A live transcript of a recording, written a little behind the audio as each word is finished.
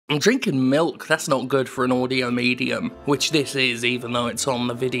I'm drinking milk, that's not good for an audio medium, which this is, even though it's on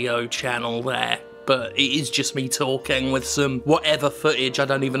the video channel there. But it is just me talking with some whatever footage, I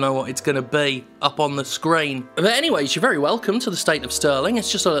don't even know what it's going to be, up on the screen. But anyways, you're very welcome to the State of Sterling.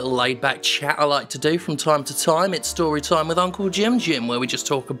 It's just a little laid-back chat I like to do from time to time. It's story time with Uncle Jim, where we just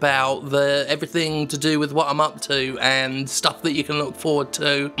talk about everything to do with what I'm up to and stuff that you can look forward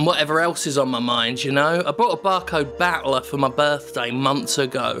to and whatever else is on my mind, you know? I bought a barcode battler for my birthday months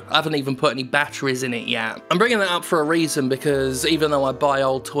ago. I haven't even put any batteries in it yet. I'm bringing that up for a reason, because even though I buy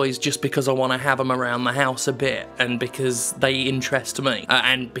old toys just because I want to have them around the house a bit and because they interest me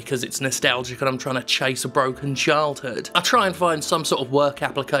and because it's nostalgic and I'm trying to chase a broken childhood, I try and find some sort of work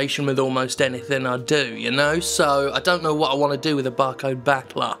application with almost anything I do, you know? So I don't know what I want to do with a barcode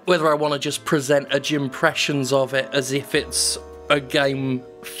battler. Whether I want to just present a Jimpressions of it as if it's a game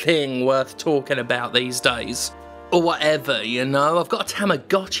thing worth talking about these days, or whatever, you know? I've got a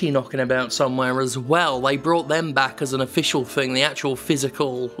Tamagotchi knocking about somewhere as well. They brought them back as an official thing, the actual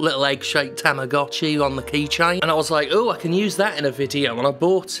physical little egg-shaped Tamagotchi on the keychain. And I was like, oh, I can use that in a video, and I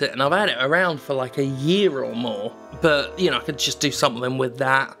bought it, and I've had it around for like a year or more. But, you know, I could just do something with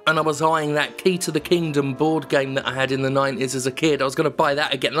that. And I was eyeing that Key to the Kingdom board game that I had in the 90s as a kid. I was going to buy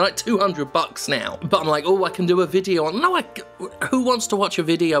that again. They're like $200 now. But I'm like, oh, I can do a video on... No, who wants to watch a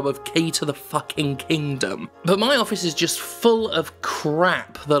video of Key to the fucking Kingdom? But my office is just full of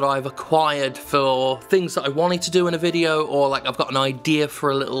crap that I've acquired for things that I wanted to do in a video, or like I've got an idea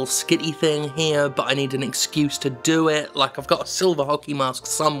for a little skitty thing here, but I need an excuse to do it. Like I've got a silver hockey mask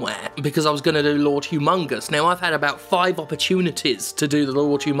somewhere because I was going to do Lord Humongous. Now I've had about 5 opportunities to do the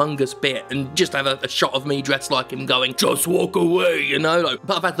Lord Humongous bit and just have a shot of me dressed like him going, just walk away, you know? Like,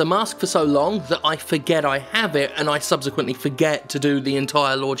 but I've had the mask for so long that I forget I have it, and I subsequently forget to do the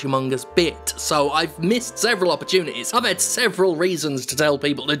entire Lord Humongous bit. So I've missed several opportunities. I've had several reasons to tell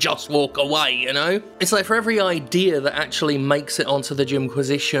people to just walk away, you know? It's like for every idea that actually makes it onto the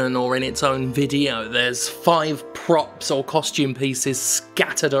Jimquisition or in its own video, there's 5 props or costume pieces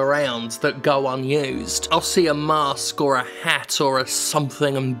scattered around that go unused. I'll see a mask or a hat or a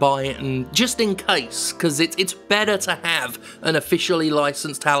something and buy it, and just in case, because it's better to have an officially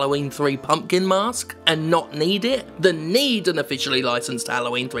licensed Halloween 3 pumpkin mask and not need it than need an officially licensed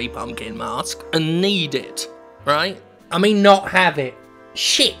Halloween 3 pumpkin mask and need it, right? I mean not have it.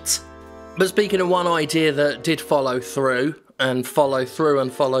 Shit! But speaking of one idea that did follow through, and follow through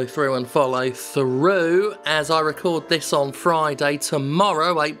and follow through and follow through, as I record this on Friday,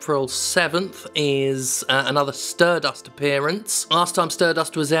 tomorrow, April 7th, is another Stardust appearance. Last time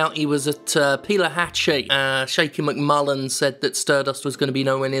Stardust was out, he was at Pelahatchie. Shaky McMullen said that Stardust was going to be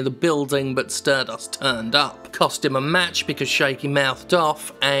nowhere near the building, but Stardust turned up. Cost him a match because Shaky mouthed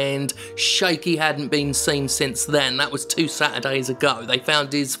off, and Shaky hadn't been seen since then. That was 2 Saturdays ago. They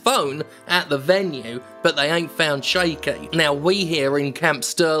found his phone at the venue, but they ain't found Shaky. Now, we here in Camp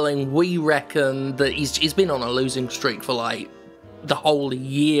Sterling, we reckon that he's been on a losing streak for like the whole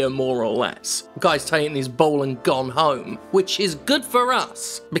year, more or less. The guy's taken his ball and gone home, which is good for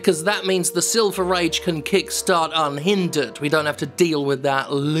us, because that means the Silver Age can kickstart unhindered. We don't have to deal with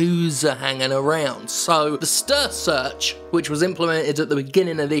that loser hanging around. So the Stir Search, which was implemented at the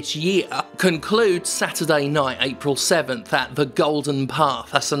beginning of this year, concludes Saturday night, April 7th, at the Golden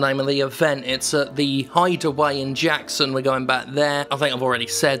Path. That's the name of the event. It's at the Hideaway in Jackson. We're going back there. I think I've already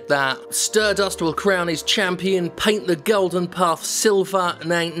said that. Stardust will crown his champion, paint the Golden Path silver,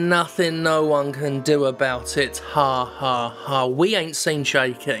 and ain't nothing no one can do about it. Ha ha ha. We ain't seen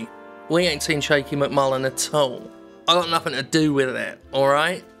Shaky. We ain't seen Shaky McMullen at all. I got nothing to do with it,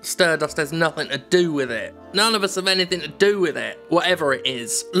 alright? Stardust has nothing to do with it. None of us have anything to do with it, whatever it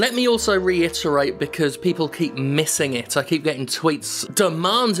is. Let me also reiterate, because people keep missing it. I keep getting tweets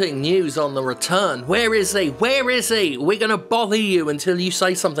demanding news on the return. Where is he? Where is he? We're gonna bother you until you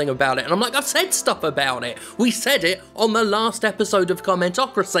say something about it. And I'm like, I've said stuff about it. We said it on the last episode of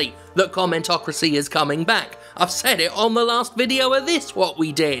Commentocracy, that Commentocracy is coming back. I've said it on the last video of this, what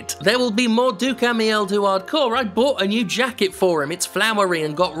we did. There will be more Duke Amiel do hardcore. I bought a new jacket for him. It's flowery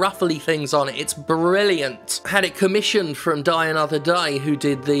and got ruffly things on it. It's brilliant. Had it commissioned from Die Another Day, who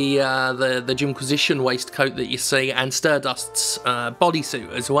did the Jimquisition waistcoat that you see, and Stardust's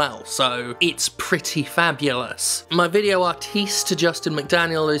bodysuit as well. So it's pretty fabulous. My video artiste, Justin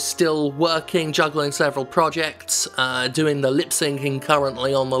McDaniel, is still working, juggling several projects, doing the lip syncing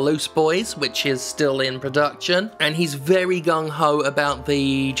currently on the Loose Boys, which is still in production. version, and he's very gung-ho about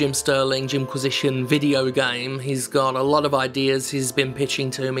the Jim Sterling Jimquisition video game. He's got a lot of ideas he's been pitching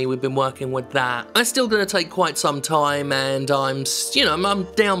to me. We've been working with that. It's still going to take quite some time, and I'm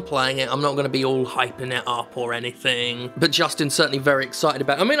downplaying it. I'm not going to be all hyping it up or anything, but Justin's certainly very excited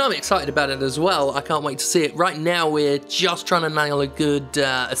about it. I mean, I'm excited about it as well. I can't wait to see it. Right now, we're just trying to nail a good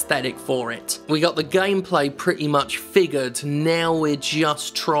aesthetic for it. We got the gameplay pretty much figured. Now we're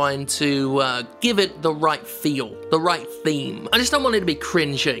just trying to give it the right feel, the right theme. I just don't want it to be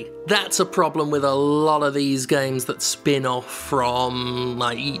cringy. That's a problem with a lot of these games that spin off from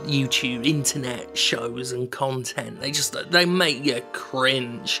like YouTube, internet shows and content. They make you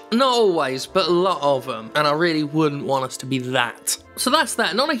cringe. Not always, but a lot of them. And I really wouldn't want us to be that. So that's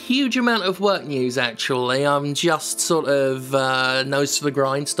that. Not a huge amount of work news, actually. I'm just sort of nose to the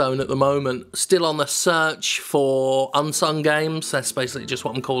grindstone at the moment. Still on the search for unsung games. That's basically just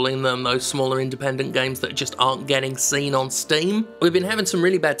what I'm calling them. Those smaller independent games that just aren't getting seen on Steam. We've been having some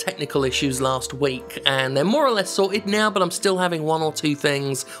really bad technical issues last week, and they're more or less sorted now, but I'm still having one or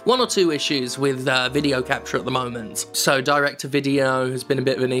two issues with video capture at the moment. So direct-to-video has been a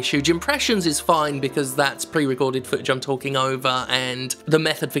bit of an issue. Jimpressions is fine because that's pre-recorded footage I'm talking over, and the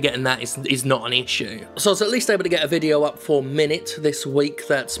method for getting that is not an issue. So I was at least able to get a video up for Minute this week,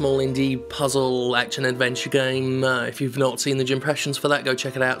 that small indie puzzle action-adventure game. If you've not seen the Jimpressions for that, go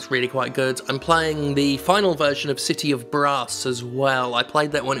check it out, it's really quite good. I'm playing the final version of City of Brass as well. I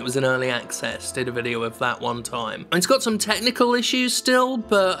played that when it was in early access, did a video of that one time. And it's got some technical issues still,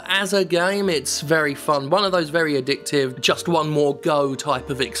 but as a game, it's very fun. One of those very addictive, just one more go type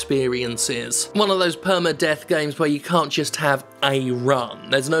of experiences. One of those permadeath games where you can't just have a run.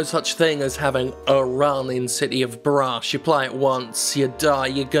 There's no such thing as having a run in City of Brass. You play it once, you die,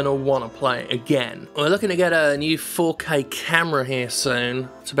 you're gonna want to play it again. We're looking to get a new 4K camera here soon.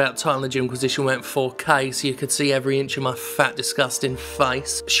 It's about time the Jimquisition went 4K so you could see every inch of my fat, disgusting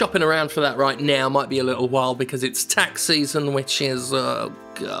face. Shopping around for that right now might be a little while because it's tax season, which is, oh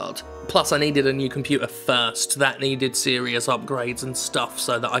god. Plus I needed a new computer first. That needed serious upgrades and stuff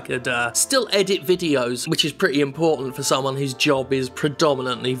so that I could still edit videos, which is pretty important for someone whose job is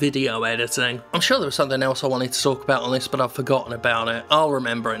predominantly video editing. I'm sure there was something else I wanted to talk about on this, but I've forgotten about it. I'll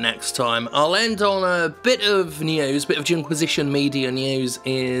remember it next time. I'll end on a bit of news, bit of Jimquisition media news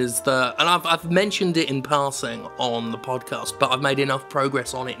is that, and I've mentioned it in passing on the podcast, but I've made enough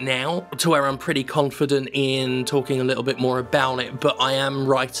progress on it now to where I'm pretty confident in talking a little bit more about it, but I am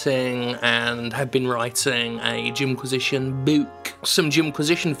writing and have been writing a Jimquisition book. Some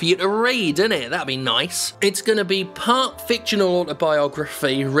Jimquisition for you to read, innit? That'd be nice. It's gonna be part fictional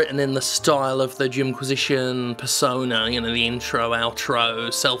autobiography written in the style of the Jimquisition persona, you know, the intro,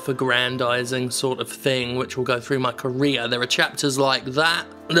 outro, self-aggrandizing sort of thing, which will go through my career. There are chapters like that.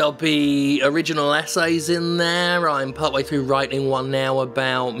 There'll be original essays in there. I'm partway through writing one now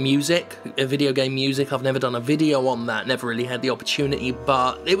about music, video game music. I've never done a video on that, never really had the opportunity,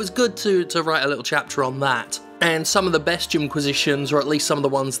 but it was good to write a little chapter on that. And some of the best Jimquisitions, or at least some of the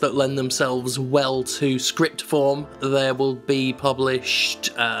ones that lend themselves well to script form, there will be published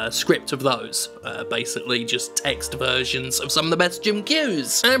script of those. Basically just text versions of some of the best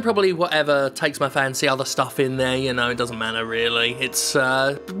Jimqs. And probably whatever takes my fancy, other stuff in there, you know, it doesn't matter really. It's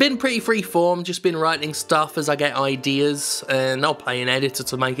been pretty free form, just been writing stuff as I get ideas, and I'll pay an editor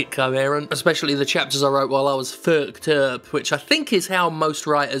to make it coherent. Especially the chapters I wrote while I was fucked up, which I think is how most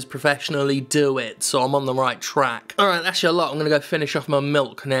writers professionally do it, so I'm on the right track. Alright, that's your lot. I'm gonna go finish off my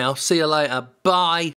milk now. See you later. Bye!